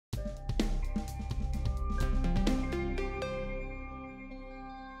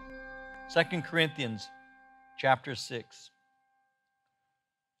2 Corinthians chapter 6.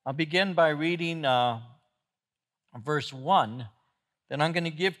 I'll begin by reading verse 1. Then I'm going to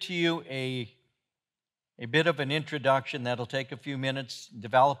give to you a bit of an introduction that'll take a few minutes,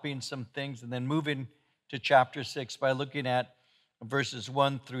 developing some things, and then moving to chapter 6 by looking at verses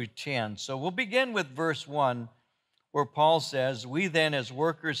 1 through 10. So we'll begin with verse 1, where Paul says, "We then, as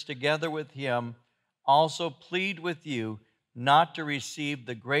workers together with him, also plead with you not to receive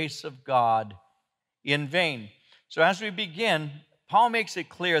the grace of God in vain." So as we begin, Paul makes it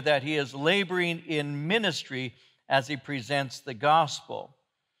clear that he is laboring in ministry as he presents the gospel.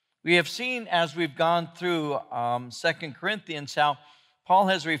 We have seen as we've gone through 2 Corinthians how Paul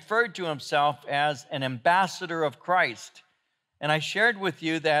has referred to himself as an ambassador of Christ. And I shared with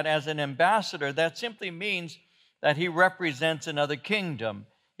you that as an ambassador, that simply means that he represents another kingdom.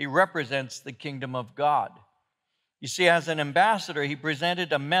 He represents the kingdom of God. You see, as an ambassador, he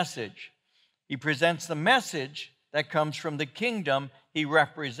presented a message. He presents the message that comes from the kingdom he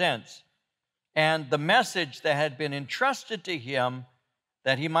represents. And the message that had been entrusted to him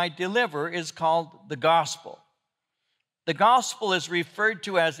that he might deliver is called the gospel. The gospel is referred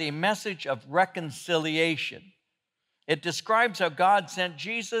to as a message of reconciliation. It describes how God sent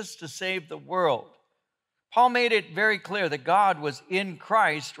Jesus to save the world. Paul made it very clear that God was in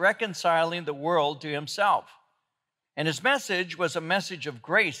Christ reconciling the world to himself. And his message was a message of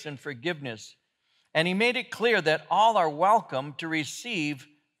grace and forgiveness. And he made it clear that all are welcome to receive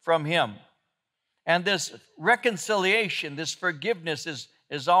from him. And this reconciliation, this forgiveness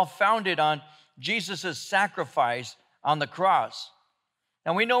is all founded on Jesus' sacrifice on the cross.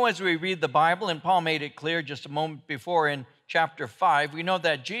 And we know as we read the Bible, and Paul made it clear just a moment before in chapter 5, we know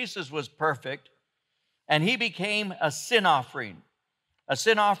that Jesus was perfect, and he became a sin offering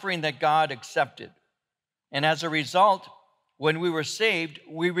that God accepted. And as a result, when we were saved,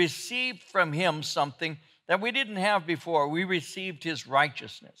 we received from him something that we didn't have before. We received his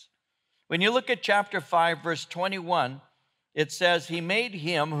righteousness. When you look at chapter 5, verse 21, it says, "He made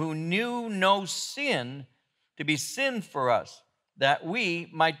him who knew no sin to be sin for us, that we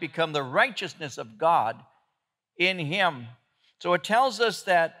might become the righteousness of God in him." So it tells us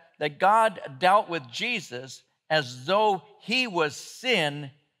that God dealt with Jesus as though he was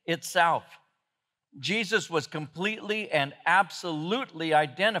sin itself. Jesus was completely and absolutely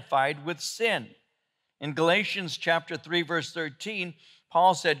identified with sin. In Galatians chapter 3, verse 13,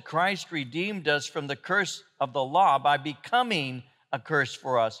 Paul said, "Christ redeemed us from the curse of the law by becoming a curse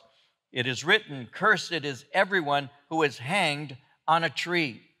for us. It is written, 'Cursed is everyone who is hanged on a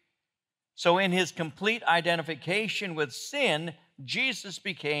tree.'" So in his complete identification with sin, Jesus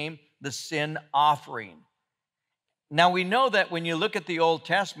became the sin offering. Now we know that when you look at the Old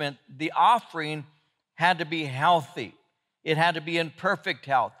Testament, the offering had to be healthy. It had to be in perfect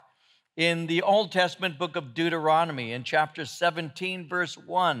health. In the Old Testament book of Deuteronomy, in chapter 17, verse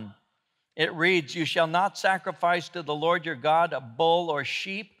 1, it reads, "You shall not sacrifice to the Lord your God a bull or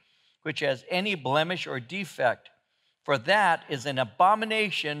sheep which has any blemish or defect, for that is an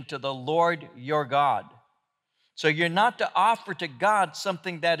abomination to the Lord your God." So you're not to offer to God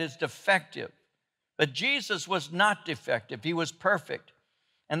something that is defective. But Jesus was not defective. He was perfect.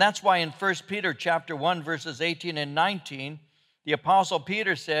 And that's why in 1 Peter chapter 1, verses 18 and 19, the Apostle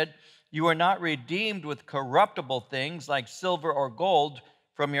Peter said, "You are not redeemed with corruptible things like silver or gold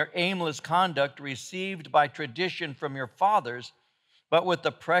from your aimless conduct received by tradition from your fathers, but with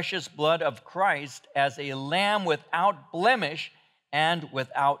the precious blood of Christ as a lamb without blemish and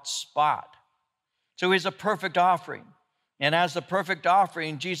without spot." So he's a perfect offering. And as the perfect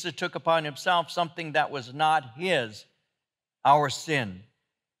offering, Jesus took upon himself something that was not his, our sin.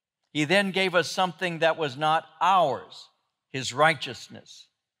 He then gave us something that was not ours, his righteousness.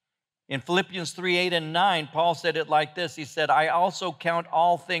 In Philippians 3, 8 and 9, Paul said it like this. He said, "I also count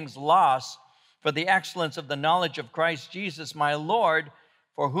all things loss for the excellence of the knowledge of Christ Jesus, my Lord,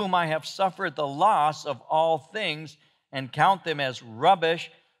 for whom I have suffered the loss of all things, and count them as rubbish,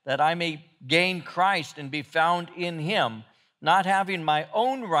 that I may gain Christ and be found in him, not having my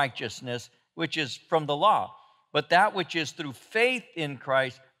own righteousness, which is from the law, but that which is through faith in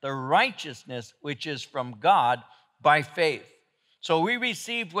Christ, the righteousness which is from God by faith." So we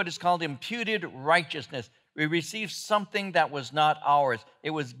received what is called imputed righteousness. We received something that was not ours. It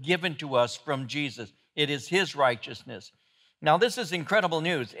was given to us from Jesus. It is his righteousness. Now this is incredible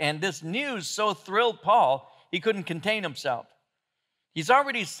news. And this news so thrilled Paul, he couldn't contain himself. He's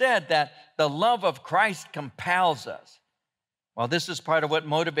already said that the love of Christ compels us. Well, this is part of what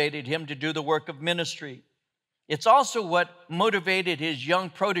motivated him to do the work of ministry. It's also what motivated his young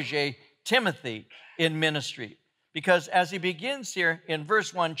protege, Timothy, in ministry. Because as he begins here in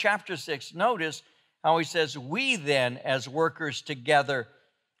verse 1, chapter 6, notice how he says, we then as workers together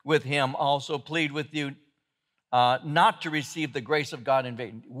with him also plead with you not to receive the grace of God in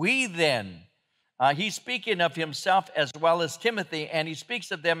vain. We then, he's speaking of himself as well as Timothy, and he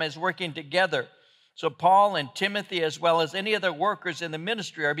speaks of them as working together. So Paul and Timothy, as well as any other workers in the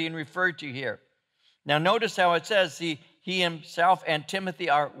ministry, are being referred to here. Now notice how it says he himself and Timothy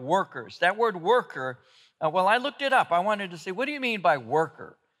are workers. That word worker, well, I looked it up. I wanted to say, what do you mean by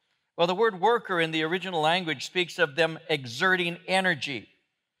worker? Well, the word worker in the original language speaks of them exerting energy.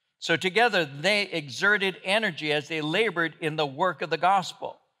 So together they exerted energy as they labored in the work of the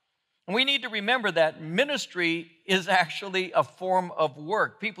gospel. And we need to remember that ministry is actually a form of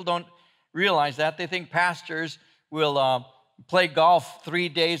work. People don't realize that. They think pastors will play golf 3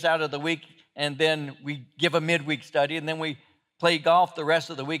 days out of the week, and then we give a midweek study, and then we play golf the rest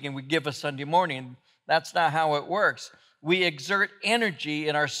of the week, and we give a Sunday morning. That's not how it works. We exert energy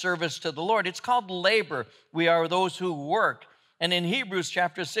in our service to the Lord. It's called labor. We are those who work. And in Hebrews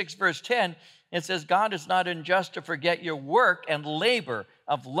chapter 6, verse 10, it says, God is not unjust to forget your work and labor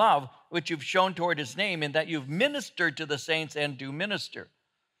of love, which you've shown toward his name, in that you've ministered to the saints and do minister.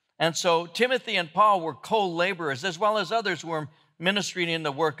 And so Timothy and Paul were co-laborers, as well as others who were ministering in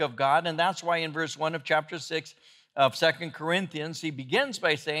the work of God. And that's why in verse 1 of chapter 6 of 2 Corinthians, he begins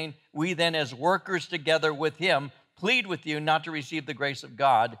by saying, we then as workers together with him plead with you not to receive the grace of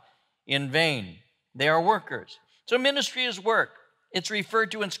God in vain. They are workers. So ministry is work. It's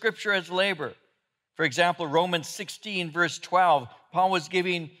referred to in Scripture as labor. For example, Romans 16, verse 12, Paul was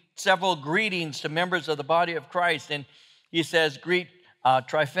giving several greetings to members of the body of Christ, and he says, greet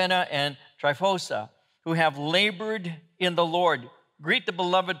Tryphena and Tryphosa, who have labored in the Lord. Greet the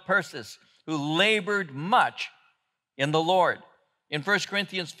beloved Persis, who labored much in the Lord. In 1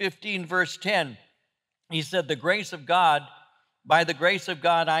 Corinthians 15, verse 10, he said, by the grace of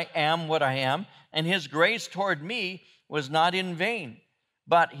God, I am what I am, and his grace toward me was not in vain.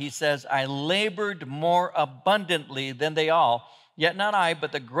 But, he says, I labored more abundantly than they all, yet not I,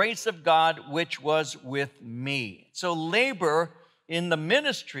 but the grace of God which was with me. So labor in the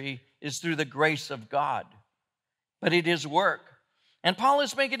ministry is through the grace of God, but it is work. And Paul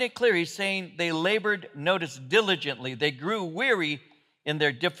is making it clear. He's saying they labored, notice, diligently. They grew weary in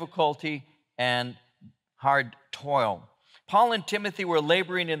their difficulty and hard toil. Paul and Timothy were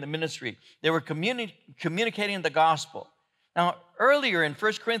laboring in the ministry. They were communicating the gospel. Now, earlier in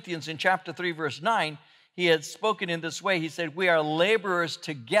 1 Corinthians in chapter 3, verse 9, he had spoken in this way. He said, we are laborers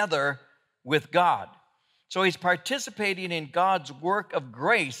together with God. So he's participating in God's work of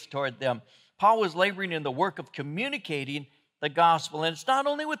grace toward them. Paul was laboring in the work of communicating the gospel. And it's not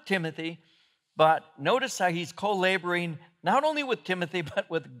only with Timothy, but notice how he's co-laboring not only with Timothy, but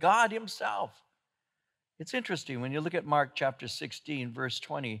with God himself. It's interesting when you look at Mark chapter 16, verse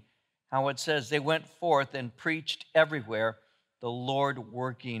 20, how it says, they went forth and preached everywhere, the Lord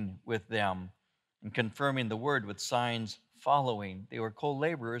working with them and confirming the word with signs following. They were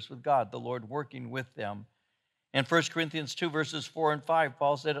co-laborers with God, the Lord working with them. In 1 Corinthians 2, verses 4 and 5,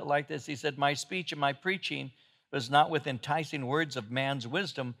 Paul said it like this. He said, my speech and my preaching was not with enticing words of man's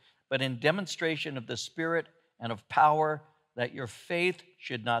wisdom, but in demonstration of the Spirit and of power, that your faith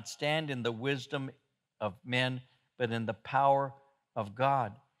should not stand in the wisdom of men, but in the power of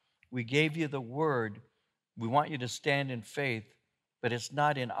God. We gave you the word. We want you to stand in faith, but it's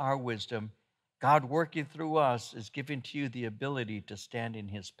not in our wisdom. God working through us is giving to you the ability to stand in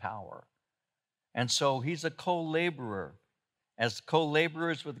his power. And so he's a co-laborer. As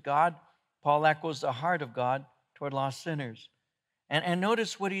co-laborers with God, Paul echoes the heart of God toward lost sinners. And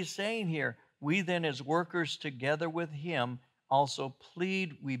notice what he's saying here. We then as workers together with him also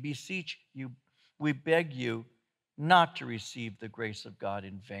plead, we beseech you, we beg you not to receive the grace of God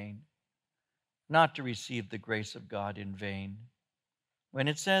in vain. Not to receive the grace of God in vain. When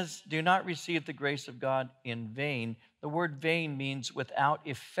it says, do not receive the grace of God in vain, the word vain means without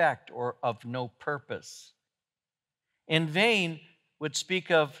effect or of no purpose. In vain would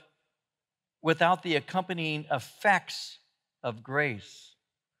speak of without the accompanying effects of grace.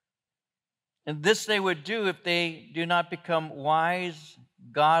 And this they would do if they do not become wise,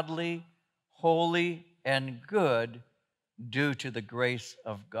 godly, holy, and good due to the grace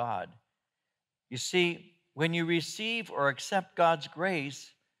of God. You see, when you receive or accept God's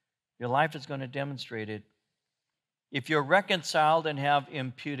grace, your life is going to demonstrate it. If you're reconciled and have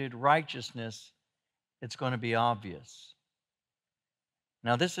imputed righteousness, it's going to be obvious.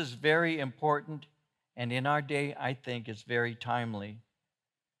 Now, this is very important, and in our day, I think is very timely.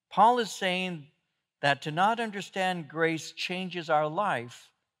 Paul is saying that to not understand grace changes our life.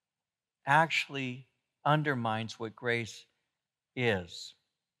 Actually, undermines what grace is.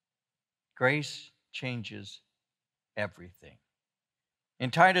 Grace changes everything.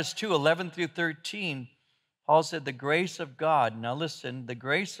 In Titus 2:11 through 13, Paul said, the grace of God, now listen, the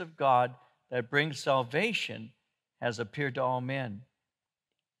grace of God that brings salvation has appeared to all men.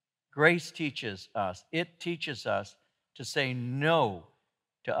 Grace teaches us, it teaches us to say no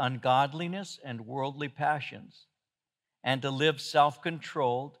to ungodliness and worldly passions, and to live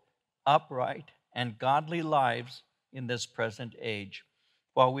self-controlled, upright, and godly lives in this present age,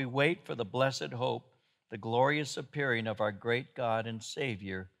 while we wait for the blessed hope, the glorious appearing of our great God and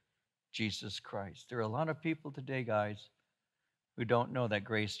Savior, Jesus Christ. There are a lot of people today, guys, who don't know that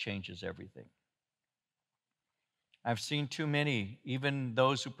grace changes everything. I've seen too many, even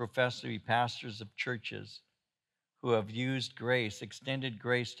those who profess to be pastors of churches, who have used grace, extended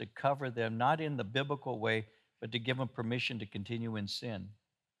grace, to cover them, not in the biblical way, but to give them permission to continue in sin,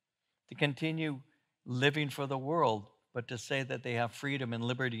 to continue living for the world, but to say that they have freedom and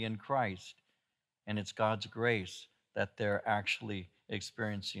liberty in Christ, and it's God's grace that they're actually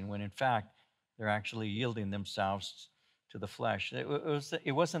experiencing, when in fact, they're actually yielding themselves to the flesh.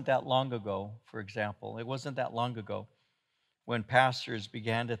 It wasn't that long ago, for example, it wasn't that long ago when pastors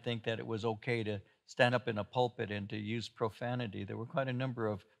began to think that it was okay to stand up in a pulpit and to use profanity. There were quite a number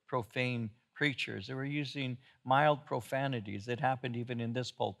of profane preachers. They were using mild profanities. It happened even in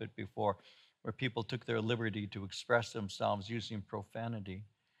this pulpit before, where people took their liberty to express themselves using profanity.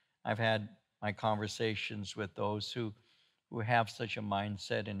 I've had my conversations with those who have such a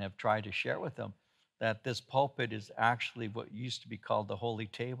mindset, and have tried to share with them that this pulpit is actually what used to be called the holy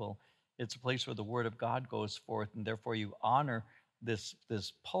table. It's a place where the word of God goes forth, and therefore you honor this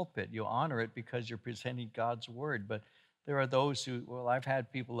pulpit. You honor it because you're presenting God's word. But there are those who, well, I've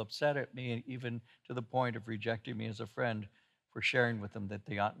had people upset at me, even to the point of rejecting me as a friend, for sharing with them that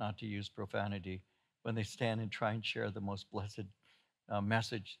they ought not to use profanity when they stand and try and share the most blessed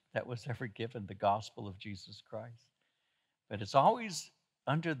message that was ever given, the gospel of Jesus Christ. But it's always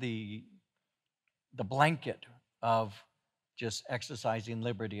under the blanket of just exercising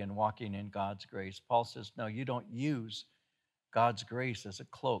liberty and walking in God's grace. Paul says, no, you don't use God's grace as a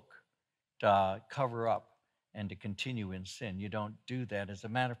cloak to cover up and to continue in sin. You don't do that. As a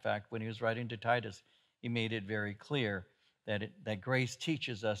matter of fact, when he was writing to Titus, he made it very clear that grace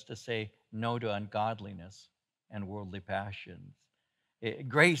teaches us to say no to ungodliness and worldly passions.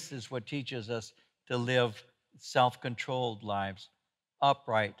 Grace is what teaches us to live self-controlled lives,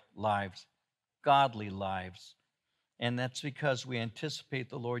 upright lives, godly lives. And that's because we anticipate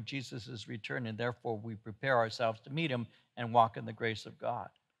the Lord Jesus' return, and therefore we prepare ourselves to meet him and walk in the grace of God.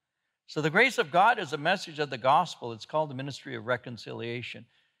 So the grace of God is a message of the gospel. It's called the ministry of reconciliation.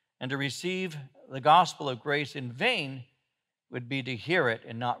 And to receive the gospel of grace in vain would be to hear it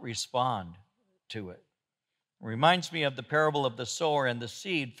and not respond to it. It reminds me of the parable of the sower and the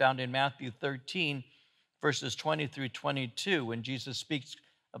seed found in Matthew 13, verses 20 through 22, when Jesus speaks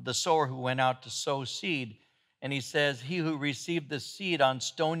of the sower who went out to sow seed. And he says, he who received the seed on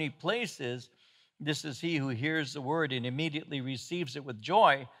stony places, this is he who hears the word and immediately receives it with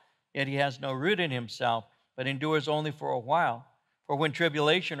joy, yet he has no root in himself, but endures only for a while. For when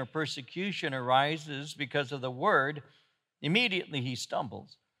tribulation or persecution arises because of the word, immediately he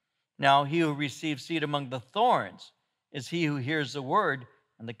stumbles. Now he who receives seed among the thorns is he who hears the word,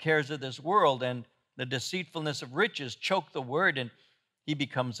 and the cares of this world and the deceitfulness of riches choke the word, and he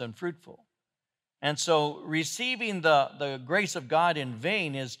becomes unfruitful. And so receiving the grace of God in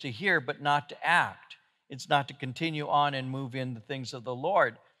vain is to hear but not to act. It's not to continue on and move in the things of the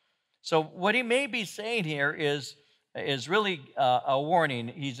Lord. So what he may be saying here is really a warning.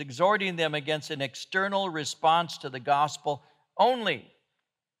 He's exhorting them against an external response to the gospel only.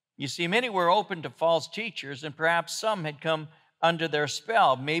 You see, many were open to false teachers, and perhaps some had come under their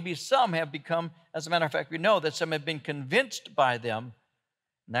spell. Maybe some have become, as a matter of fact, we know that some have been convinced by them.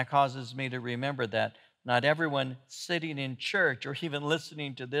 And that causes me to remember that not everyone sitting in church or even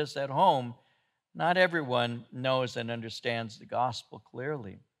listening to this at home, not everyone knows and understands the gospel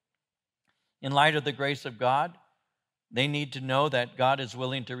clearly. In light of the grace of God, they need to know that God is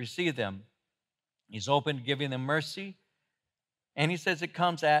willing to receive them. He's open to giving them mercy, and he says it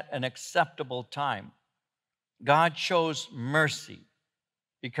comes at an acceptable time. God shows mercy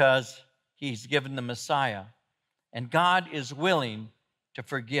because he's given the Messiah, and God is willing to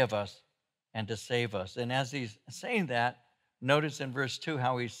forgive us and to save us. And as he's saying that, notice in verse 2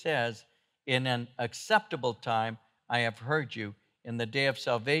 how he says, in an acceptable time I have heard you. In the day of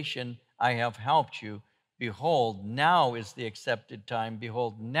salvation I have helped you. Behold, now is the accepted time.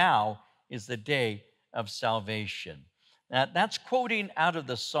 Behold, now is the day of salvation. Now, that's quoting out of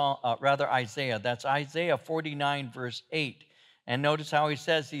the song, Isaiah. That's Isaiah 49, verse 8. And notice how he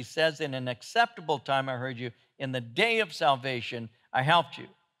says, in an acceptable time I heard you, in the day of salvation I helped you.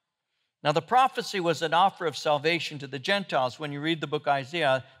 Now, the prophecy was an offer of salvation to the Gentiles. When you read the book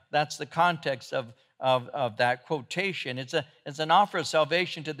Isaiah, that's the context of that quotation. It's an offer of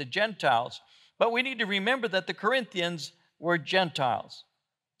salvation to the Gentiles. But we need to remember that the Corinthians were Gentiles.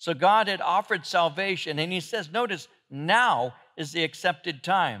 So God had offered salvation, and he says, notice, now is the accepted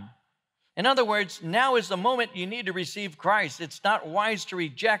time. In other words, now is the moment you need to receive Christ. It's not wise to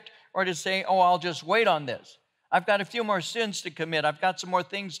reject or to say, oh, I'll just wait on this. I've got a few more sins to commit. I've got some more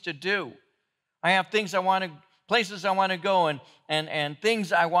things to do. I have things places I want to go, and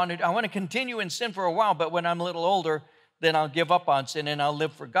things I want to continue in sin for a while, but when I'm a little older, then I'll give up on sin and I'll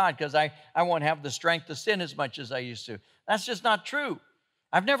live for God because I won't have the strength to sin as much as I used to. That's just not true.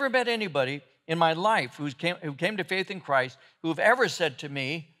 I've never met anybody in my life who came to faith in Christ who's ever said to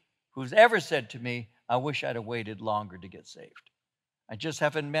me, I wish I'd have waited longer to get saved. I just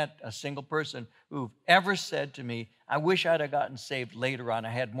haven't met a single person who ever said to me, I wish I'd have gotten saved later on.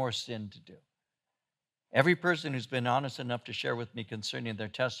 I had more sin to do. Every person who's been honest enough to share with me concerning their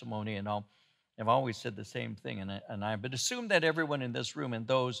testimony and all, have always said the same thing. And I would assume that everyone in this room and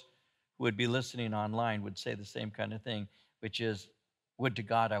those who would be listening online would say the same kind of thing, which is, would to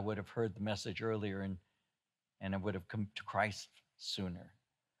God I would have heard the message earlier and I would have come to Christ sooner.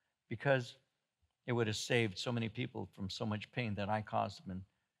 Because it would have saved so many people from so much pain that I caused them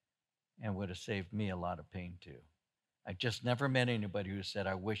and would have saved me a lot of pain too. I just never met anybody who said,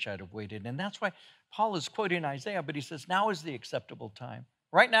 I wish I'd have waited. And that's why Paul is quoting Isaiah, but he says, now is the acceptable time.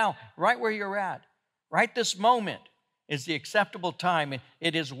 Right now, right where you're at, right this moment is the acceptable time.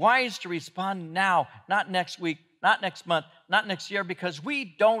 It is wise to respond now, not next week, not next month, not next year, because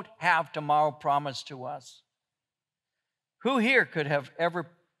we don't have tomorrow promised to us. Who here could have ever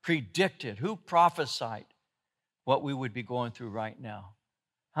predicted, who prophesied what we would be going through right now?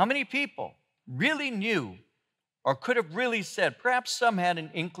 How many people really knew or could have really said? Perhaps some had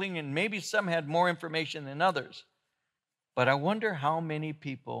an inkling and maybe some had more information than others. But I wonder how many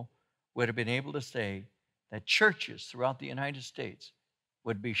people would have been able to say that churches throughout the United States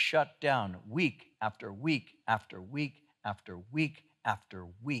would be shut down week after week after week after week after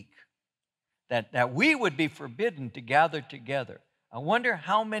week. That we would be forbidden to gather together. I wonder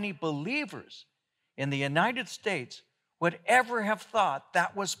how many believers in the United States would ever have thought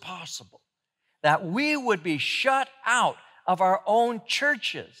that was possible. That we would be shut out of our own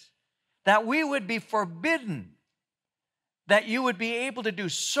churches. That we would be forbidden. That you would be able to do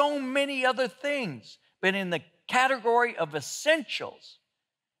so many other things, but in the category of essentials.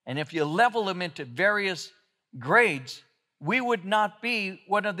 And if you level them into various grades, we would not be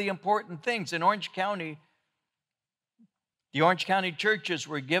one of the important things. In Orange County, the Orange County churches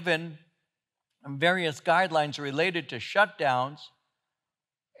were given various guidelines related to shutdowns,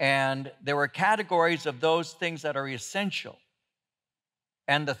 and there were categories of those things that are essential.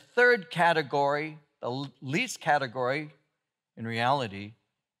 And the third category, the least category, in reality,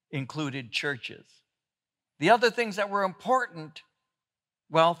 included churches. The other things that were important,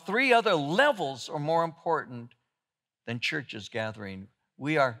 well, 3 other levels are more important than churches gathering.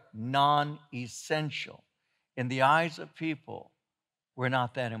 We are non-essential. In the eyes of people, we're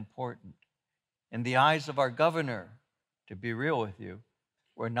not that important. In the eyes of our governor, to be real with you,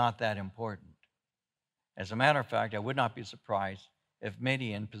 we're not that important. As a matter of fact, I would not be surprised if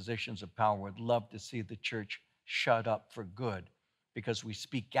many in positions of power would love to see the church shut up for good because we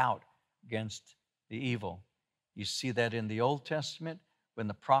speak out against the evil. You see that in the Old Testament when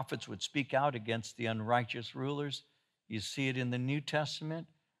the prophets would speak out against the unrighteous rulers. You see it in the New Testament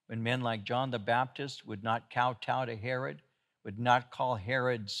when men like John the Baptist would not kowtow to Herod, would not call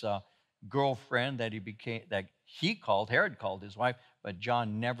Herod's girlfriend Herod called his wife, but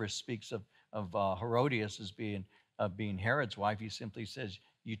John never speaks of Herodias as being Herod's wife. He simply says,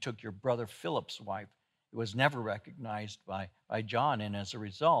 you took your brother Philip's wife. It was never recognized by John, and as a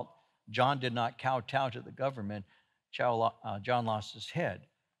result, John did not kowtow to the government. John lost his head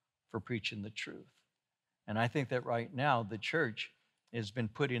for preaching the truth. And I think that right now the church has been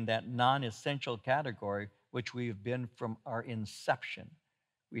put in that non-essential category, which we have been from our inception.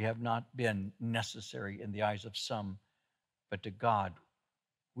 We have not been necessary in the eyes of some, but to God,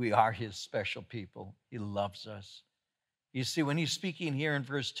 we are his special people. He loves us. You see, when he's speaking here in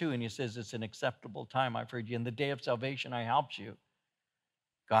verse 2 and he says it's an acceptable time, I've heard you, in the day of salvation I helped you.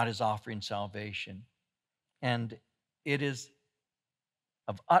 God is offering salvation. And it is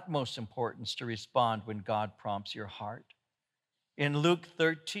of utmost importance to respond when God prompts your heart. In Luke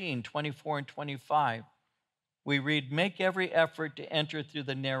 13, 24 and 25, We read, make every effort to enter through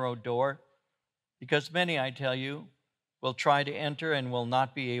the narrow door, because many, I tell you, will try to enter and will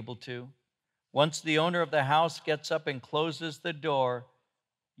not be able to. Once the owner of the house gets up and closes the door,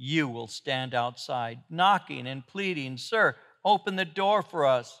 you will stand outside, knocking and pleading, Sir, open the door for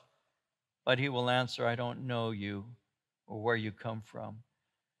us. But he will answer, I don't know you or where you come from.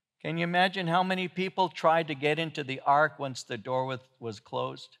 Can you imagine how many people tried to get into the ark once the door was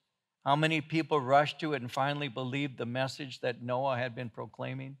closed? How many people rushed to it and finally believed the message that Noah had been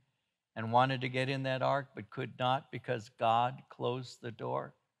proclaiming and wanted to get in that ark but could not because God closed the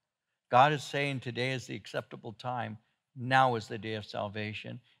door? God is saying today is the acceptable time. Now is the day of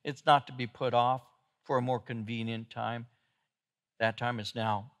salvation. It's not to be put off for a more convenient time. That time is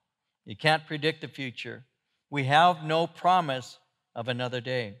now. You can't predict the future. We have no promise of another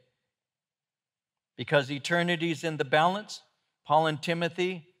day. Because eternity is in the balance, Paul and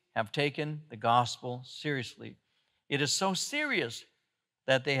Timothy have taken the gospel seriously. It is so serious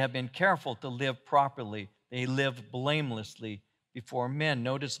that they have been careful to live properly. They live blamelessly before men.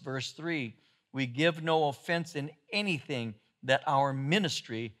 Notice verse 3. We give no offense in anything that our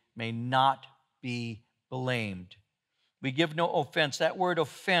ministry may not be blamed. We give no offense. That word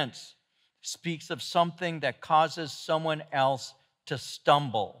offense speaks of something that causes someone else to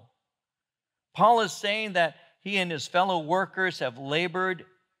stumble. Paul is saying that he and his fellow workers have labored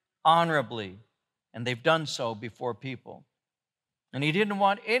honorably, and they've done so before people. And he didn't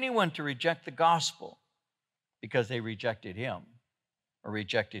want anyone to reject the gospel because they rejected him or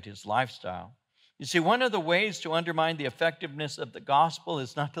rejected his lifestyle. You see, one of the ways to undermine the effectiveness of the gospel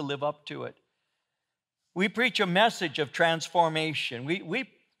is not to live up to it. We preach a message of transformation.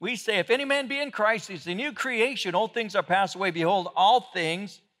 We say, if any man be in Christ, he's a new creation. Old things are passed away. Behold, all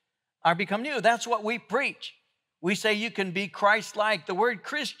things are become new. That's what we preach. We say you can be Christ-like. The word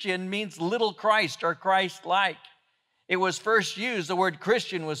Christian means little Christ or Christ-like. It was first used, the word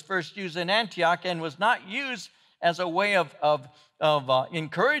Christian was first used in Antioch and was not used as a way of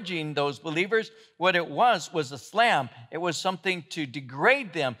encouraging those believers. What it was a slam. It was something to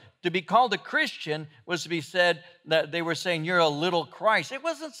degrade them. To be called a Christian was to be said that they were saying, you're a little Christ. It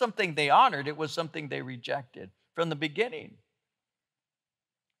wasn't something they honored. It was something they rejected from the beginning.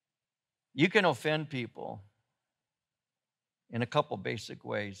 You can offend people in a couple basic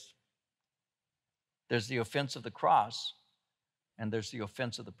ways. There's the offense of the cross, and there's the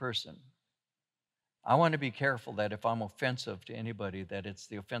offense of the person. I want to be careful that if I'm offensive to anybody, that it's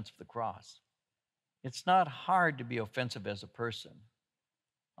the offense of the cross. It's not hard to be offensive as a person.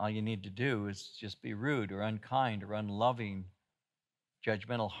 All you need to do is just be rude or unkind or unloving,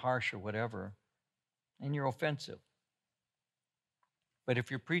 judgmental, harsh, or whatever, and you're offensive. But if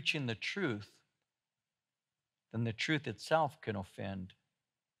you're preaching the truth, then the truth itself can offend.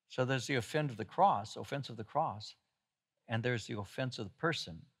 So there's the offense of the cross, and there's the offense of the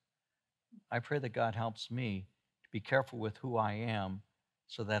person. I pray that God helps me to be careful with who I am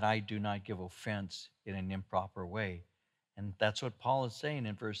so that I do not give offense in an improper way. And that's what Paul is saying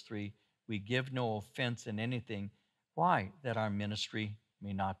in verse 3. We give no offense in anything. Why? That our ministry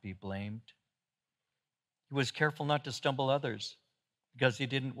may not be blamed. He was careful not to stumble others because he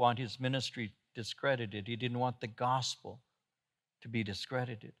didn't want his ministry discredited. He didn't want the gospel to be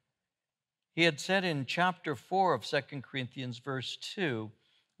discredited. He had said in chapter 4 of 2 Corinthians verse 2,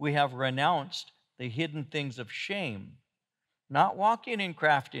 we have renounced the hidden things of shame, not walking in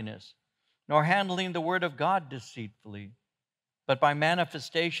craftiness, nor handling the word of God deceitfully, but by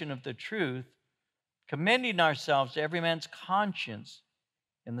manifestation of the truth, commending ourselves to every man's conscience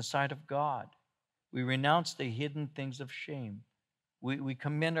in the sight of God. We renounce the hidden things of shame. We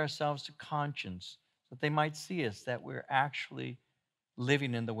commend ourselves to conscience so that they might see us, that we're actually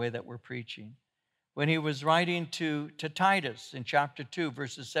living in the way that we're preaching. When he was writing to Titus in chapter 2,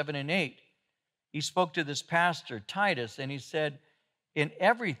 verses 7 and 8, he spoke to this pastor, Titus, and he said, in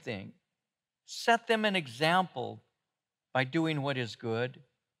everything, set them an example by doing what is good.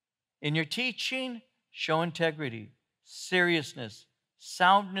 In your teaching, show integrity, seriousness,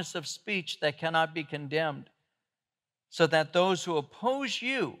 soundness of speech that cannot be condemned, so that those who oppose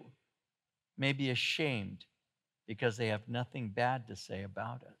you may be ashamed because they have nothing bad to say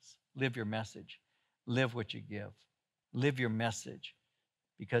about us. Live your message. Live what you give. Live your message.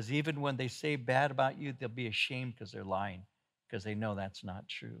 Because even when they say bad about you, they'll be ashamed because they're lying, because they know that's not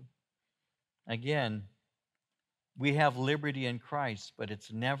true. Again, we have liberty in Christ, but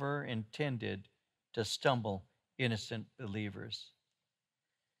it's never intended to stumble innocent believers.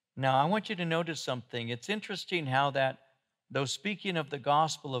 Now, I want you to notice something. It's interesting how that, though speaking of the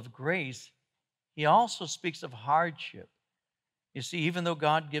gospel of grace, he also speaks of hardship. You see, even though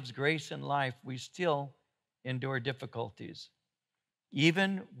God gives grace in life, we still endure difficulties,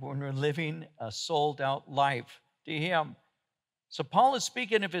 even when we're living a sold-out life to Him. So Paul is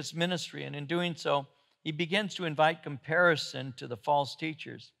speaking of his ministry, and in doing so, he begins to invite comparison to the false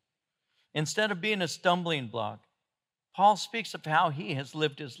teachers. Instead of being a stumbling block, Paul speaks of how he has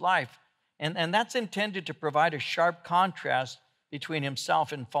lived his life, and that's intended to provide a sharp contrast between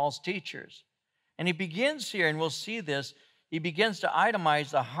himself and false teachers. And he begins here, and we'll see this, he begins to itemize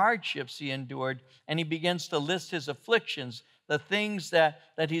the hardships he endured, and he begins to list his afflictions. The things that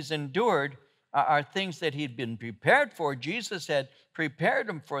he's endured are things that he'd been prepared for. Jesus had prepared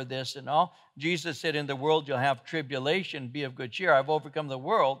him for this and all. Jesus said, in the world you'll have tribulation, be of good cheer. I've overcome the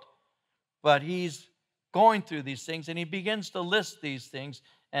world. But he's going through these things, and he begins to list these things.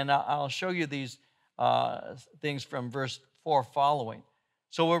 And I'll show you these things from verse 4 following.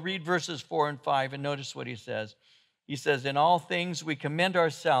 So we'll read verses 4 and 5, and notice what he says. He says, in all things we commend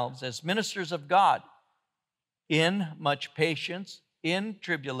ourselves as ministers of God, in much patience, in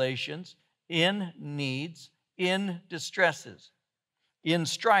tribulations, in needs, in distresses, in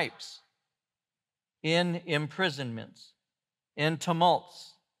stripes, in imprisonments, in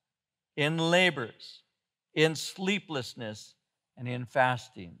tumults, in labors, in sleeplessness, and in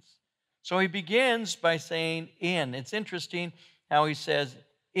fastings. So he begins by saying in. It's interesting how he says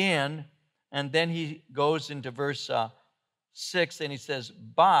in, and then he goes into verse 6 and he says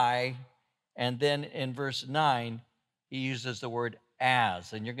by, and then in verse 9 he uses the word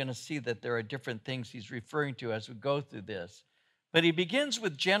as. And you're going to see that there are different things he's referring to as we go through this. But he begins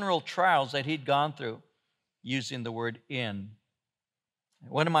with general trials that he'd gone through, using the word in.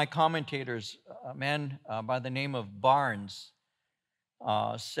 One of my commentators, a man by the name of Barnes,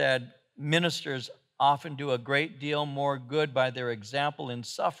 said, ministers often do a great deal more good by their example in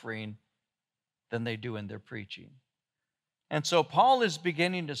suffering than they do in their preaching. And so Paul is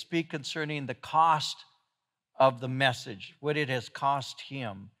beginning to speak concerning the cost of the message, what it has cost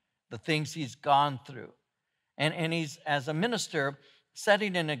him, the things he's gone through. And he's, as a minister,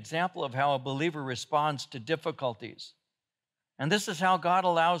 setting an example of how a believer responds to difficulties. And this is how God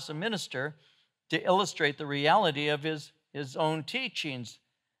allows the minister to illustrate the reality of his own teachings.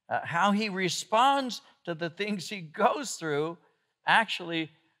 How he responds to the things he goes through actually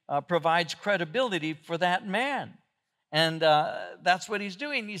provides credibility for that man. And that's what he's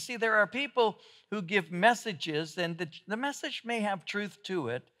doing. You see, there are people who give messages, and the message may have truth to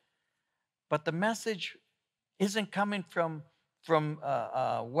it, but the message isn't coming from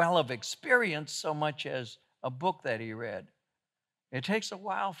a well of experience so much as a book that he read. It takes a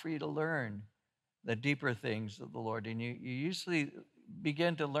while for you to learn the deeper things of the Lord, and you usually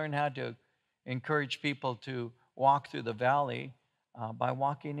begin to learn how to encourage people to walk through the valley by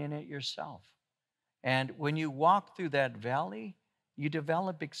walking in it yourself. And when you walk through that valley, you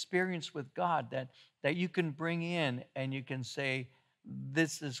develop experience with God that you can bring in, and you can say,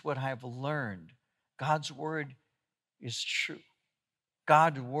 this is what I've learned. God's word is true.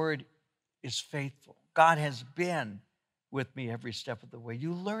 God's word is faithful. God has been with me every step of the way.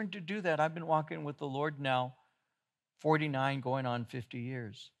 You learn to do that. I've been walking with the Lord now 49, going on 50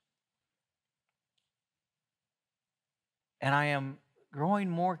 years. And I am growing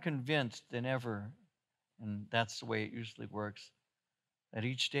more convinced than ever, and that's the way it usually works, that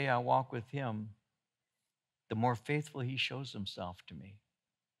each day I walk with Him, the more faithful He shows Himself to me.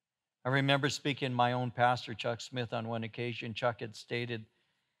 I remember speaking to my own pastor, Chuck Smith, on one occasion. Chuck had stated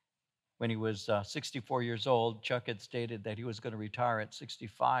when he was 64 years old, Chuck had stated that he was going to retire at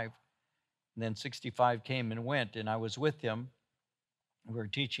 65. And then 65 came and went, and I was with him. We were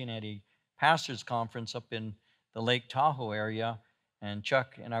teaching at a pastor's conference up in the Lake Tahoe area, and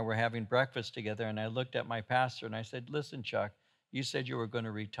Chuck and I were having breakfast together, and I looked at my pastor and I said, listen, Chuck, you said you were going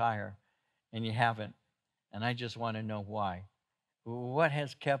to retire, and you haven't, and I just want to know why. What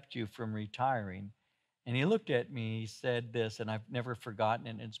has kept you from retiring? And he looked at me, he said this, and I've never forgotten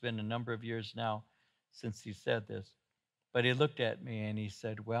it. It's been a number of years now since he said this. But he looked at me and he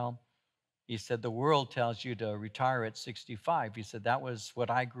said, well, he said, the world tells you to retire at 65. He said, that was what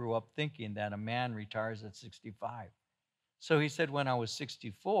I grew up thinking, that a man retires at 65. So he said, when I was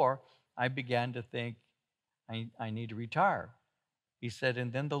 64, I began to think, I need to retire. He said,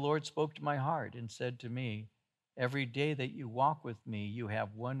 and then the Lord spoke to my heart and said to me, every day that you walk with me, you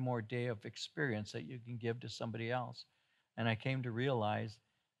have one more day of experience that you can give to somebody else. And I came to realize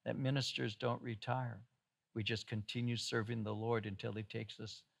that ministers don't retire. We just continue serving the Lord until He takes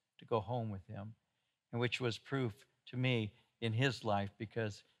us to go home with Him, and which was proof to me in his life,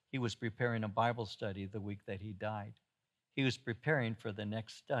 because he was preparing a Bible study the week that he died. He was preparing for the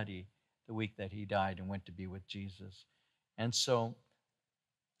next study the week that he died and went to be with Jesus. And so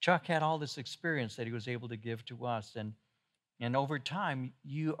Chuck had all this experience that he was able to give to us. And over time,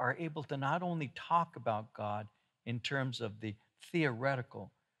 you are able to not only talk about God in terms of the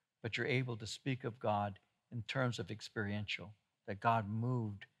theoretical, but you're able to speak of God in terms of experiential, that God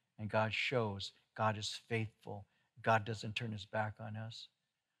moved and God shows, God is faithful, God doesn't turn his back on us.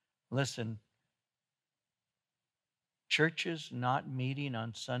 Listen, churches not meeting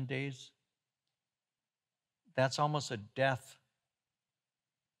on Sundays, that's almost a death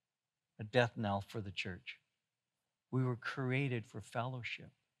knell for the church. We were created for fellowship.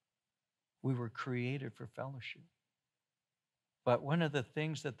 We were created for fellowship. But one of the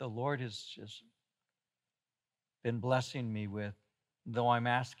things that the Lord has just been blessing me with, though I'm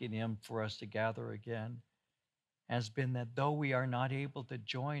asking him for us to gather again, has been that though we are not able to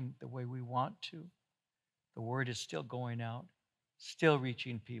join the way we want to, the word is still going out, still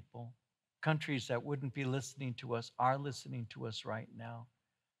reaching people. Countries that wouldn't be listening to us are listening to us right now.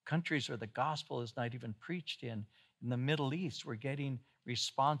 Countries where the gospel is not even preached in. In the Middle East, we're getting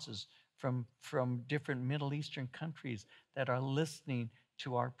responses from different Middle Eastern countries that are listening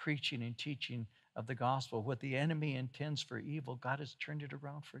to our preaching and teaching of the gospel. What the enemy intends for evil, God has turned it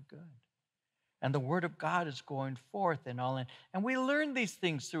around for good. And the word of God is going forth and all. And we learn these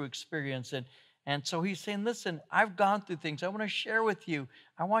things through experience. And so he's saying, listen, I've gone through things. I want to share with you.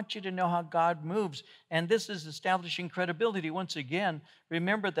 I want you to know how God moves. And this is establishing credibility. Once again,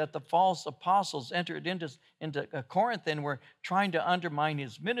 remember that the false apostles entered into Corinth and were trying to undermine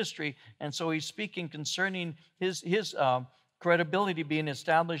his ministry. And so he's speaking concerning his credibility being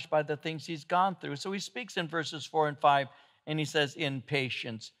established by the things he's gone through. So he speaks in verses 4 and 5, and he says, in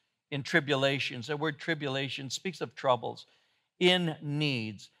patience, in tribulations. The word tribulation speaks of troubles, in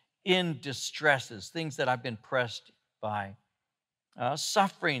needs, in distresses, things that I've been pressed by,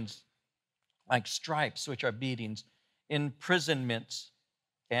 sufferings like stripes, which are beatings, imprisonments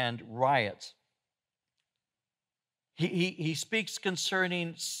and riots. He speaks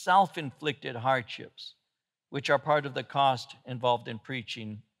concerning self-inflicted hardships, which are part of the cost involved in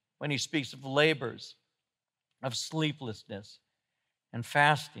preaching, when he speaks of labors, of sleeplessness, and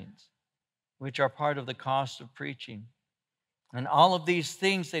fastings, which are part of the cost of preaching. And all of these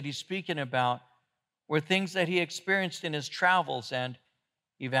things that he's speaking about were things that he experienced in his travels and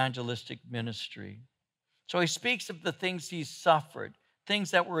evangelistic ministry. So he speaks of the things he suffered,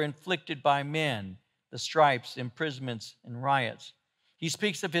 things that were inflicted by men, the stripes, imprisonments, and riots. He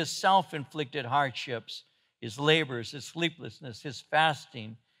speaks of his self-inflicted hardships, his labors, his sleeplessness, his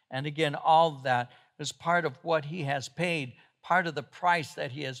fasting. And again, all of that is part of what he has paid, part of the price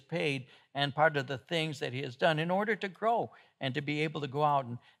that he has paid, and part of the things that he has done in order to grow and to be able to go out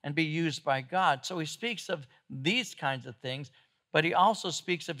and be used by God. So he speaks of these kinds of things, but he also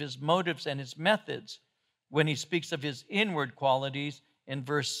speaks of his motives and his methods when he speaks of his inward qualities in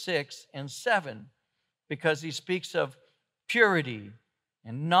verse 6 and 7, because he speaks of purity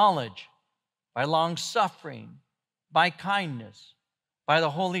and knowledge, by long suffering, by kindness, by the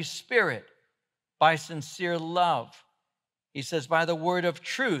Holy Spirit, by sincere love. He says, by the word of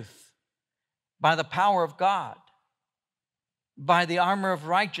truth, by the power of God, by the armor of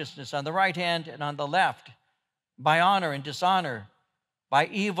righteousness on the right hand and on the left, by honor and dishonor, by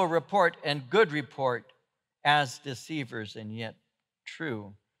evil report and good report, as deceivers and yet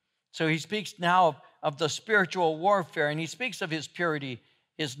true. So he speaks now of the spiritual warfare, and he speaks of his purity,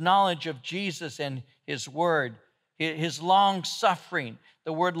 his knowledge of Jesus and his word, his long suffering.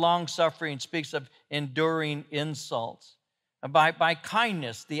 The word long suffering speaks of enduring insults. By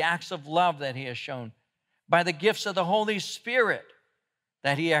kindness, the acts of love that he has shown, by the gifts of the Holy Spirit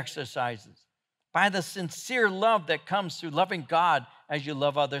that he exercises, by the sincere love that comes through loving God as you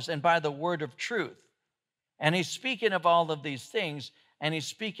love others, and by the word of truth. And he's speaking of all of these things, and he's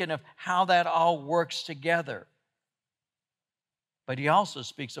speaking of how that all works together. But he also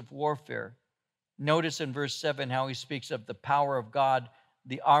speaks of warfare. Notice in verse 7 how he speaks of the power of God,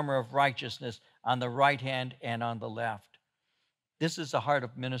 the armor of righteousness on the right hand and on the left. This is the heart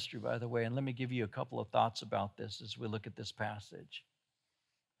of ministry, by the way, and let me give you a couple of thoughts about this as we look at this passage.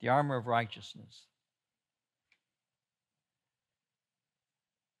 The armor of righteousness.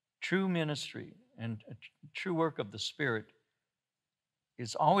 True ministry and true work of the Spirit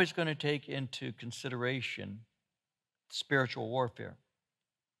is always going to take into consideration spiritual warfare.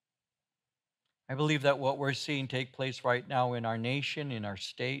 I believe that what we're seeing take place right now in our nation, in our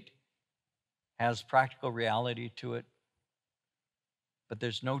state, has practical reality to it. But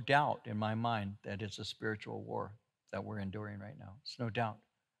there's no doubt in my mind that it's a spiritual war that we're enduring right now. It's no doubt.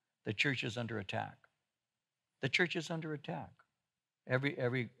 The church is under attack. The church is under attack.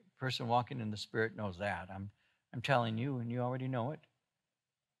 Every person walking in the Spirit knows that. I'm telling you, and you already know it.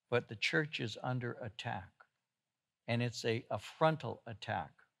 but the church is under attack, and it's a frontal attack.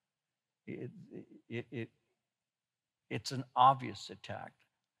 It, it, it, it's an obvious attack.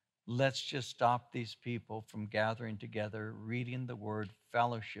 Let's just stop these people from gathering together, reading the word,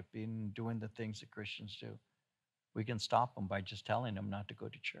 fellowshipping, doing the things that Christians do. We can stop them by just telling them not to go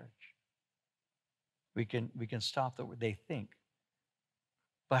to church. We can stop what they think.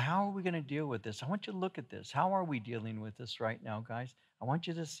 But how are we going to deal with this? I want you to look at this. How are we dealing with this right now, guys? I want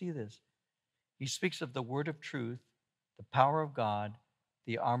you to see this. He speaks of the word of truth, the power of God,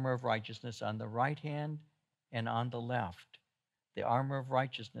 the armor of righteousness on the right hand and on the left. The armor of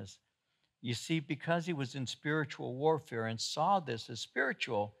righteousness. You see, because he was in spiritual warfare and saw this as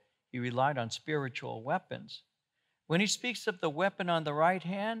spiritual, he relied on spiritual weapons. When he speaks of the weapon on the right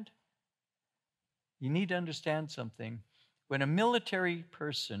hand, you need to understand something. When a military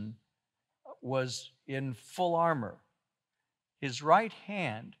person was in full armor, his right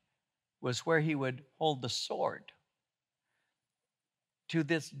hand was where he would hold the sword. To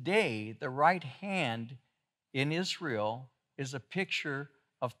this day, the right hand in Israel is a picture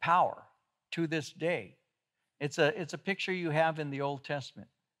of power. To this day, it's a picture you have in the Old Testament.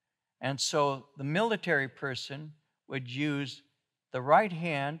 And so the military person would use the right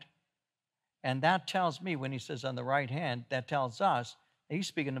hand, and that tells me, when he says on the right hand, that tells us that he's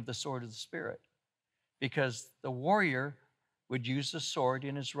speaking of the sword of the Spirit, because the warrior would use the sword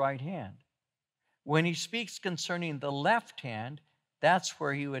in his right hand. When he speaks concerning the left hand, that's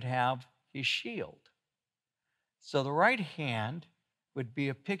where he would have his shield. So the right hand would be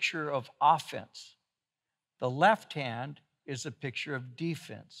a picture of offense. The left hand is a picture of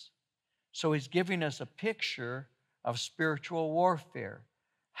defense. So he's giving us a picture of spiritual warfare.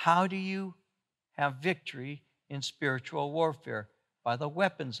 How do you have victory in spiritual warfare? By the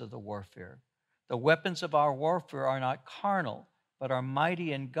weapons of the warfare. The weapons of our warfare are not carnal, but are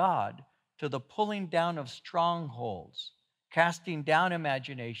mighty in God to the pulling down of strongholds, casting down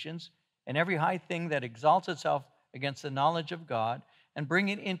imaginations, and every high thing that exalts itself against the knowledge of God, and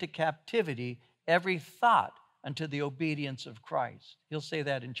bringing into captivity every thought unto the obedience of Christ. He'll say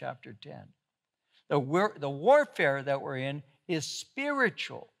that in chapter 10. The warfare that we're in is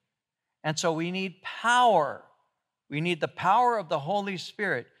spiritual. And so we need power. We need the power of the Holy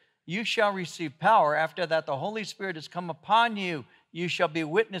Spirit. You shall receive power. After that, the Holy Spirit has come upon you. You shall be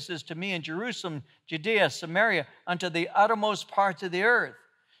witnesses to me in Jerusalem, Judea, Samaria, unto the uttermost parts of the earth.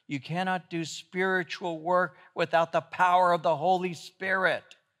 You cannot do spiritual work without the power of the Holy Spirit.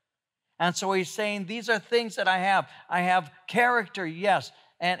 And so he's saying, these are things that I have. I have character, yes,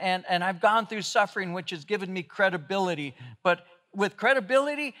 and I've gone through suffering, which has given me credibility. But with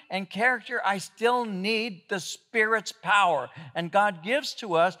credibility and character, I still need the Spirit's power. And God gives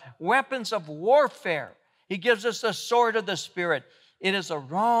to us weapons of warfare. He gives us the sword of the Spirit. It is a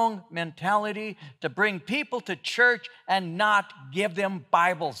wrong mentality to bring people to church and not give them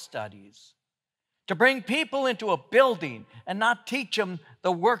Bible studies. To bring people into a building and not teach them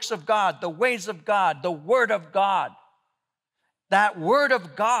the works of God, the ways of God, the Word of God. That Word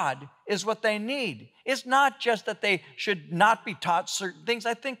of God is what they need. It's not just that they should not be taught certain things.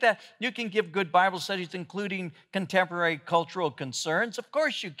 I think that you can give good Bible studies, including contemporary cultural concerns. Of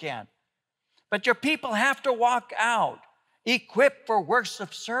course you can. But your people have to walk out equipped for works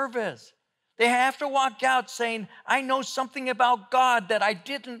of service. They have to walk out saying, I know something about God that I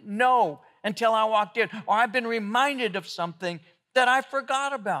didn't know until I walked in, or I've been reminded of something that I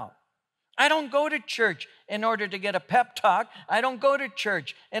forgot about. I don't go to church in order to get a pep talk. I don't go to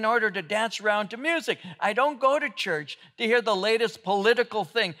church in order to dance around to music. I don't go to church to hear the latest political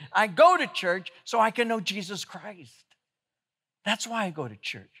thing. I go to church so I can know Jesus Christ. That's why I go to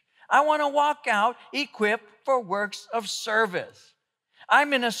church. I want to walk out equipped for works of service.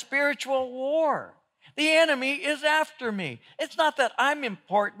 I'm in a spiritual war. The enemy is after me. It's not that I'm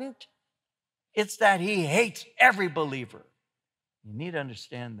important. It's that he hates every believer. You need to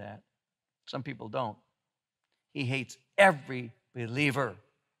understand that. Some people don't. He hates every believer.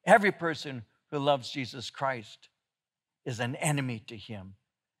 Every person who loves Jesus Christ is an enemy to him.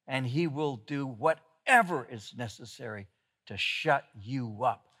 And he will do whatever is necessary to shut you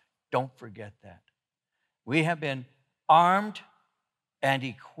up. Don't forget that. We have been armed and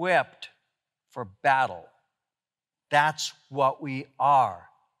equipped for battle. That's what we are,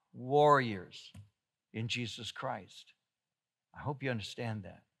 warriors in Jesus Christ. I hope you understand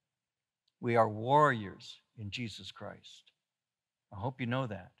that. We are warriors in Jesus Christ. I hope you know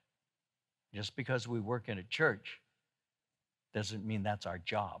that. Just because we work in a church doesn't mean that's our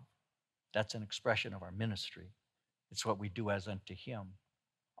job. That's an expression of our ministry. It's what we do as unto him.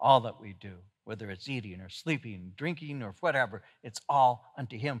 All that we do whether it's eating or sleeping, drinking or whatever, it's all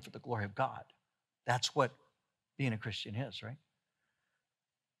unto him for the glory of God. That's what being a Christian is, right?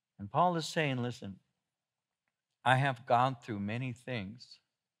 And Paul is saying, listen, I have gone through many things,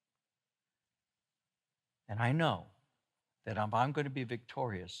 and I know that if I'm going to be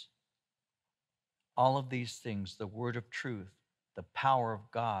victorious, all of these things, the word of truth, the power of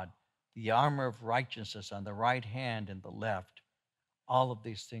God, the armor of righteousness on the right hand and the left, all of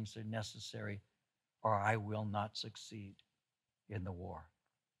these things are necessary, or I will not succeed in the war.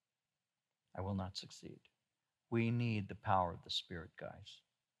 I will not succeed. We need the power of the Spirit, guys.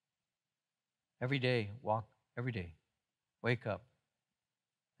 Every day, wake up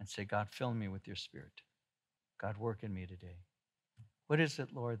and say, God, fill me with your Spirit. God, work in me today. What is it,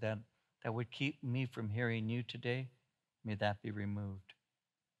 Lord, that would keep me from hearing you today? May that be removed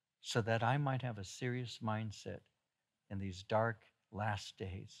so that I might have a serious mindset in these dark last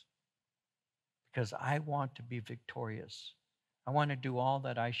days. Because I want to be victorious. I want to do all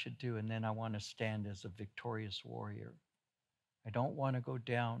that I should do, and then I want to stand as a victorious warrior. I don't want to go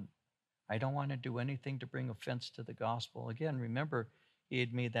down. I don't want to do anything to bring offense to the gospel. Again, remember, he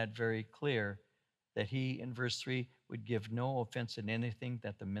had made that very clear, that he, in verse 3, would give no offense in anything,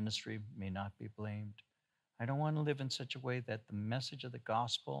 that the ministry may not be blamed. I don't want to live in such a way that the message of the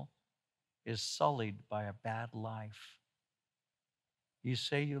gospel is sullied by a bad life. You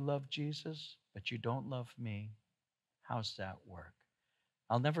say you love Jesus, but you don't love me. How's that work?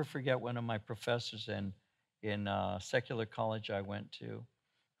 I'll never forget one of my professors in secular college I went to,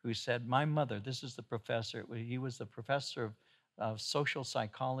 who said, my mother, this is the professor, he was the professor of social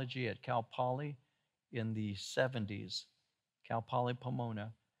psychology at Cal Poly in the 70s, Cal Poly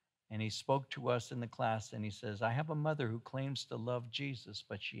Pomona. And he spoke to us in the class and he says, I have a mother who claims to love Jesus,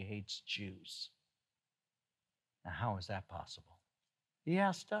 but she hates Jews. Now, how is that possible? He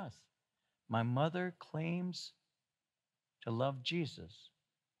asked us. My mother claims to love Jesus,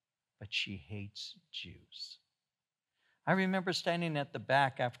 but she hates Jews. I remember standing at the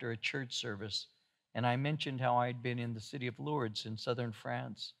back after a church service, and I mentioned how I'd been in the city of Lourdes in southern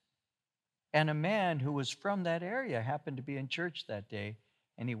France. And a man who was from that area happened to be in church that day,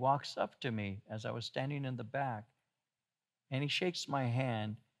 and he walks up to me as I was standing in the back, and he shakes my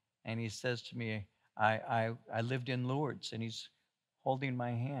hand, and he says to me, I lived in Lourdes, and he's holding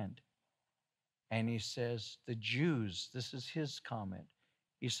my hand. And he says, the Jews, this is his comment,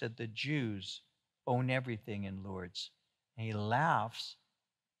 he said, the Jews own everything in Lourdes. And he laughs,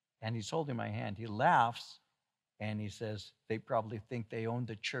 and he's holding my hand. He laughs, and he says, they probably think they own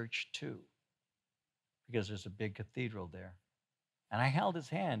the church too, because there's a big cathedral there. And I held his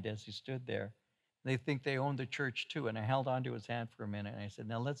hand as he stood there. They think they own the church too. And I held onto his hand for a minute, and I said,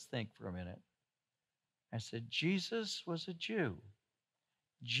 now let's think for a minute. I said, Jesus was a Jew.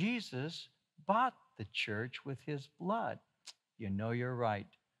 Jesus bought the church with his blood. You know you're right.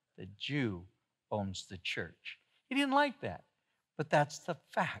 The Jew owns the church. He didn't like that, but that's the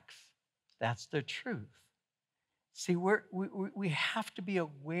facts. That's the truth. See, we have to be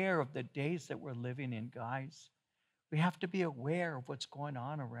aware of the days that we're living in, guys. We have to be aware of what's going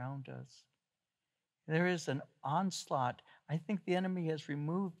on around us. There is an onslaught. I think the enemy has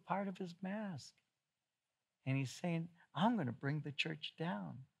removed part of his mask. And he's saying, I'm going to bring the church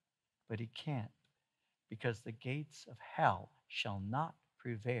down. But he can't, because the gates of hell shall not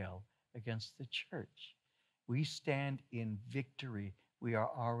prevail against the church. We stand in victory. We are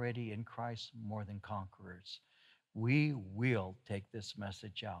already in Christ more than conquerors. We will take this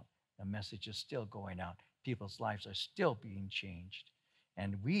message out. The message is still going out. People's lives are still being changed.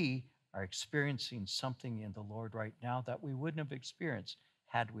 And we are experiencing something in the Lord right now that we wouldn't have experienced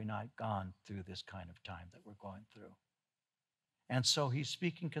had we not gone through this kind of time that we're going through. And so he's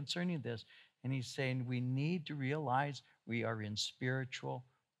speaking concerning this, and he's saying we need to realize we are in spiritual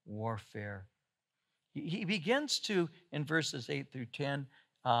warfare. He begins to, in verses 8 through 10,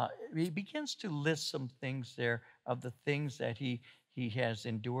 he begins to list some things there of the things that he has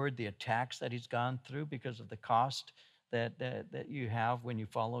endured, the attacks that he's gone through because of the cost that you have when you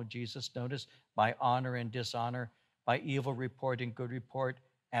follow Jesus. Notice, by honor and dishonor, by evil report and good report,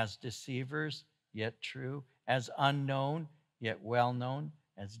 as deceivers, yet true, as unknown, yet well known,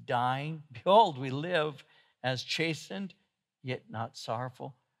 as dying. Behold, we live, as chastened, yet not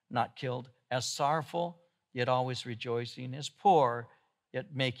sorrowful, not killed, as sorrowful, yet always rejoicing, as poor, yet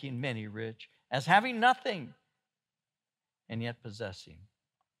making many rich, as having nothing, and yet possessing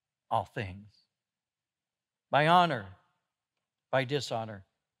all things. By honor, by dishonor.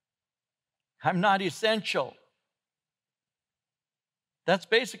 I'm not essential. That's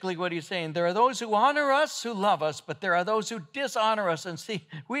basically what he's saying. There are those who honor us, who love us, but there are those who dishonor us. And see,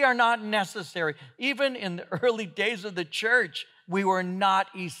 we are not necessary. Even in the early days of the church, we were not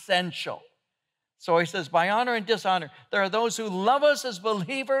essential. So he says, by honor and dishonor, there are those who love us as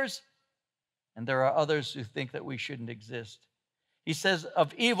believers, and there are others who think that we shouldn't exist. He says,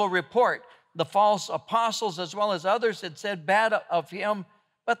 of evil report, the false apostles as well as others had said bad of him,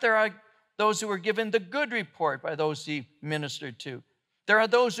 but there are those who were given the good report by those he ministered to. There are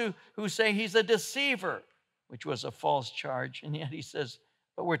those who say he's a deceiver, which was a false charge, and yet he says,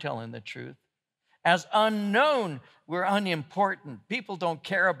 but we're telling the truth. As unknown, we're unimportant. People don't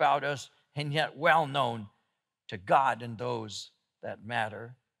care about us, and yet well known to God and those that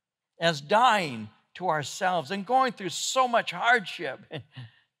matter. As dying to ourselves and going through so much hardship,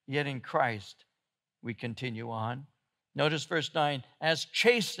 yet in Christ we continue on. Notice verse 9, as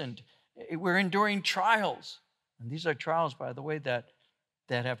chastened, we're enduring trials. And these are trials, by the way, that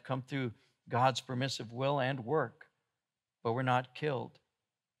have come through God's permissive will and work. But we're not killed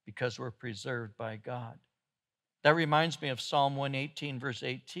because we're preserved by God. That reminds me of Psalm 118, verse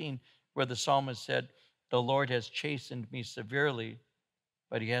 18, where the psalmist said, the Lord has chastened me severely,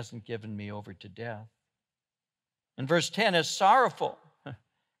 but he hasn't given me over to death. In verse 10, as sorrowful,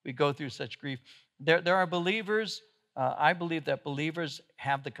 we go through such grief. There are believers, I believe that believers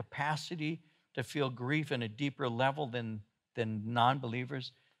have the capacity to feel grief in a deeper level than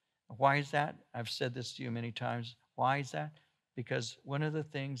non-believers. Why is that? I've said this to you many times. Why is that? Because one of the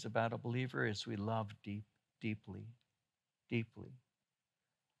things about a believer is we love deeply.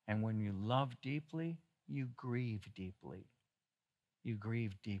 And when you love deeply, you grieve deeply. You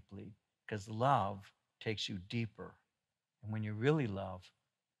grieve deeply because love takes you deeper. And when you really love,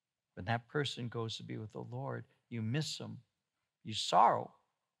 when that person goes to be with the Lord, you miss them. You sorrow,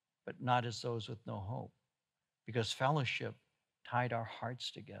 but not as those with no hope, because fellowship tied our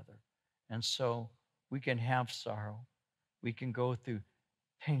hearts together. And so we can have sorrow. We can go through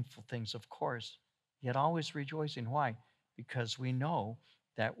painful things, of course, yet always rejoicing. Why? Because we know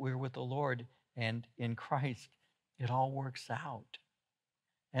that we're with the Lord, and in Christ, it all works out.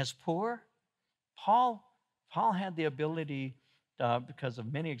 As poor, Paul had the ability, because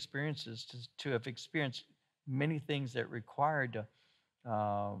of many experiences, to have experienced many things that required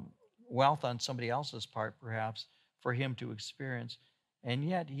wealth on somebody else's part, perhaps, for him to experience. And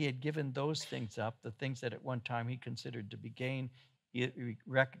yet he had given those things up, the things that at one time he considered to be gain. He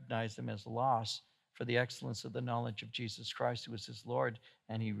recognized them as loss for the excellence of the knowledge of Jesus Christ, who was his Lord,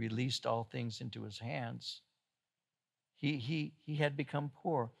 and he released all things into his hands. He had become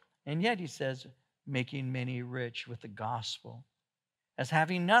poor. And yet he says, making many rich with the gospel, as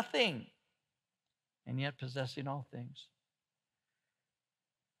having nothing, and yet possessing all things.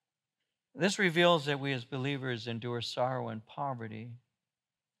 This reveals that we as believers endure sorrow and poverty.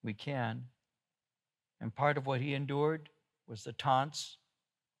 We can. And part of what he endured was the taunts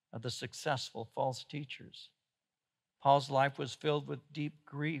of the successful false teachers. Paul's life was filled with deep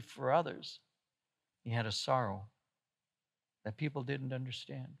grief for others. He had a sorrow that people didn't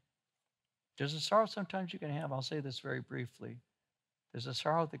understand. There's a sorrow sometimes you can have. I'll say this very briefly. There's a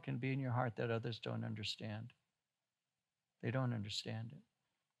sorrow that can be in your heart that others don't understand. They don't understand it.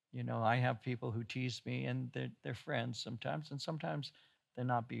 You know, I have people who tease me, and they're friends sometimes, and sometimes they're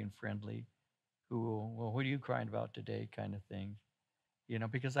not being friendly, who, well, what are you crying about today, kind of thing. You know,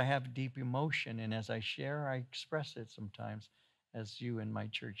 because I have deep emotion, and as I share, I express it sometimes, as you in my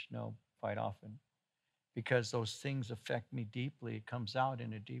church know quite often. Because those things affect me deeply, it comes out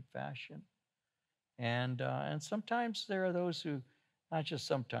in a deep fashion. And sometimes there are those who, not just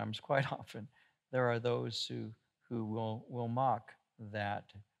sometimes, quite often, there are those who will mock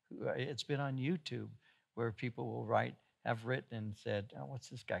that. It's been on YouTube where people will have written and said, oh, what's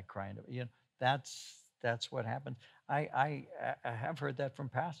this guy crying about? You know, that's what happens. I have heard that from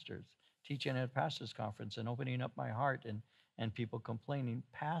pastors, teaching at a pastor's conference and opening up my heart, and people complaining,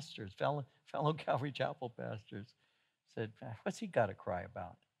 pastors, fellow Calvary Chapel pastors, said, what's he got to cry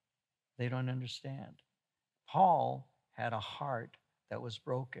about? They don't understand. Paul had a heart that was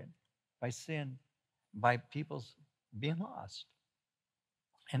broken by sin, by people's being lost.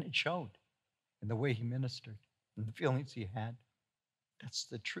 And it showed in the way he ministered and the feelings he had. That's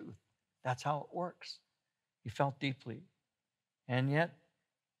the truth. That's how it works. He felt deeply. And yet,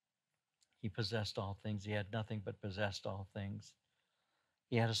 he possessed all things. He had nothing but possessed all things.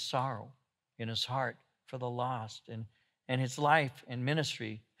 He had a sorrow in his heart for the lost. And his life and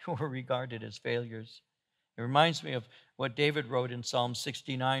ministry were regarded as failures. It reminds me of what David wrote in Psalm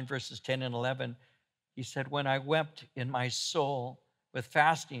 69, verses 10 and 11. He said, when I wept in my soul with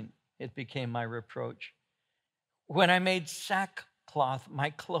fasting, it became my reproach. When I made sackcloth cloth, my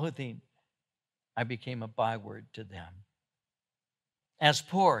clothing, I became a byword to them. As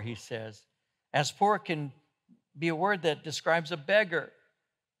poor, he says, as poor can be a word that describes a beggar.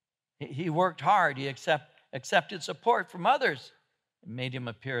 He worked hard. He accepted support from others. It made him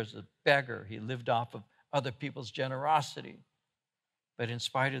appear as a beggar. He lived off of other people's generosity. But in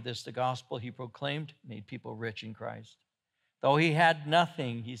spite of this, the gospel he proclaimed made people rich in Christ. Though he had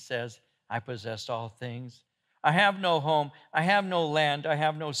nothing, he says, I possessed all things. I have no home. I have no land. I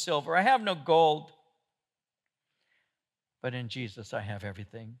have no silver. I have no gold. But in Jesus, I have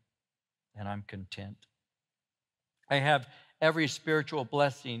everything, and I'm content. I have every spiritual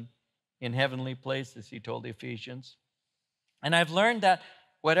blessing in heavenly places, he told the Ephesians. And I've learned that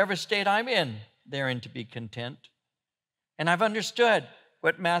whatever state I'm in, therein to be content. And I've understood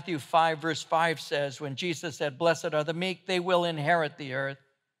what Matthew 5, verse 5 says when Jesus said, blessed are the meek, they will inherit the earth.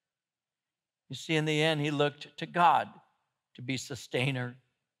 You see, in the end, he looked to God to be sustainer,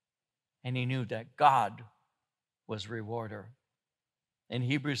 and he knew that God was rewarder. In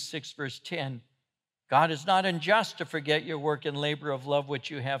Hebrews 6, verse 10, God is not unjust to forget your work and labor of love which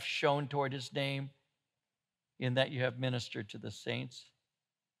you have shown toward his name, in that you have ministered to the saints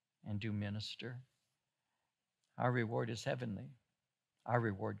and do minister. Our reward is heavenly. Our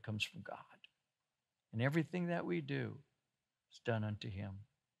reward comes from God. And everything that we do is done unto him.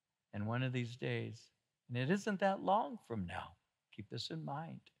 And one of these days, and it isn't that long from now, keep this in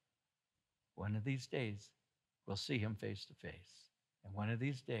mind, one of these days, we'll see him face to face. And one of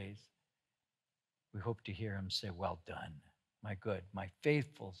these days, we hope to hear him say, well done, my good, my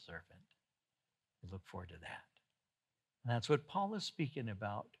faithful servant. We look forward to that. And that's what Paul is speaking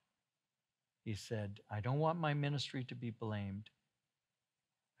about. He said, I don't want my ministry to be blamed.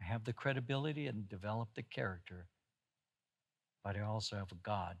 I have the credibility and developed the character, but I also have a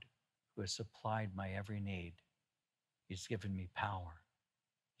God who has supplied my every need. He's given me power.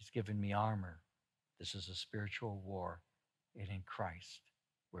 He's given me armor. This is a spiritual war, and in Christ,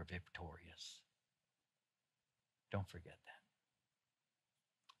 we're victorious. Don't forget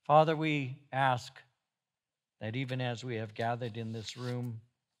that. Father, we ask that even as we have gathered in this room,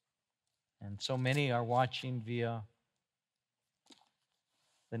 and so many are watching via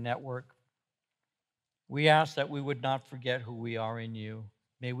the network, we ask that we would not forget who we are in you.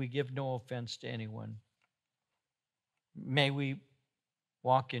 May we give no offense to anyone. May we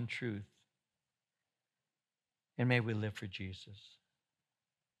walk in truth. And may we live for Jesus.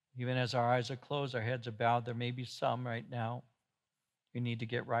 Even as our eyes are closed, our heads are bowed, there may be some right now who need to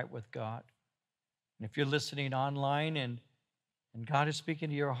get right with God. And if you're listening online and God is speaking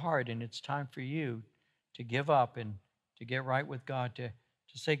to your heart and it's time for you to give up and to get right with God, to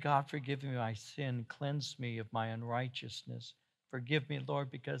say, God, forgive me my sin, cleanse me of my unrighteousness. Forgive me,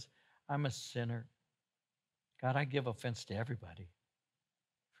 Lord, because I'm a sinner. God, I give offense to everybody.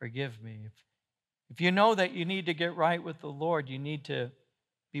 Forgive me. If you know that you need to get right with the Lord, you need to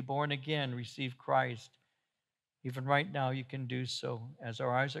be born again, receive Christ. Even right now, you can do so. As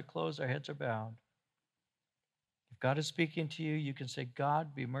our eyes are closed, our heads are bowed. If God is speaking to you, you can say,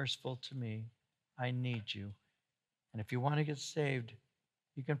 God, be merciful to me. I need you. And if you want to get saved,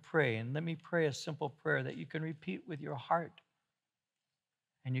 you can pray. And let me pray a simple prayer that you can repeat with your heart.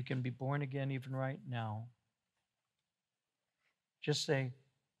 And you can be born again even right now. Just say,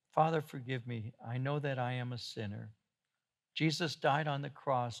 Father, forgive me. I know that I am a sinner. Jesus died on the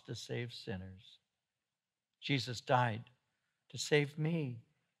cross to save sinners. Jesus died to save me.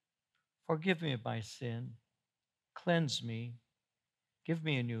 Forgive me of my sin. Cleanse me. Give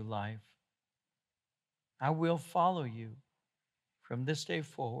me a new life. I will follow you from this day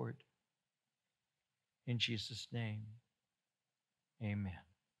forward. In Jesus' name, amen.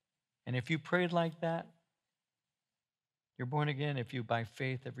 And if you prayed like that, you're born again if you by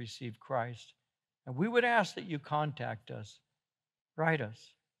faith have received Christ. And we would ask that you contact us. Write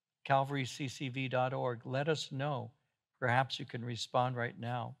us, calvaryccv.org. Let us know. Perhaps you can respond right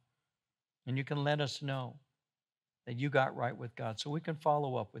now. And you can let us know that you got right with God so we can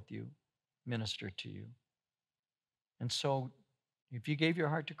follow up with you, minister to you. And so if you gave your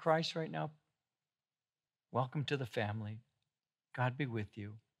heart to Christ right now, welcome to the family. God be with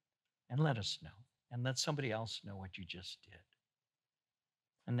you. And let us know. And let somebody else know what you just did.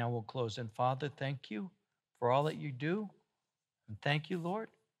 And now we'll close. And Father, thank you for all that you do. And thank you, Lord,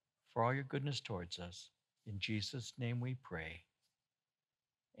 for all your goodness towards us. In Jesus' name we pray.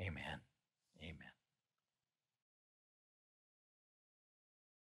 Amen. Amen.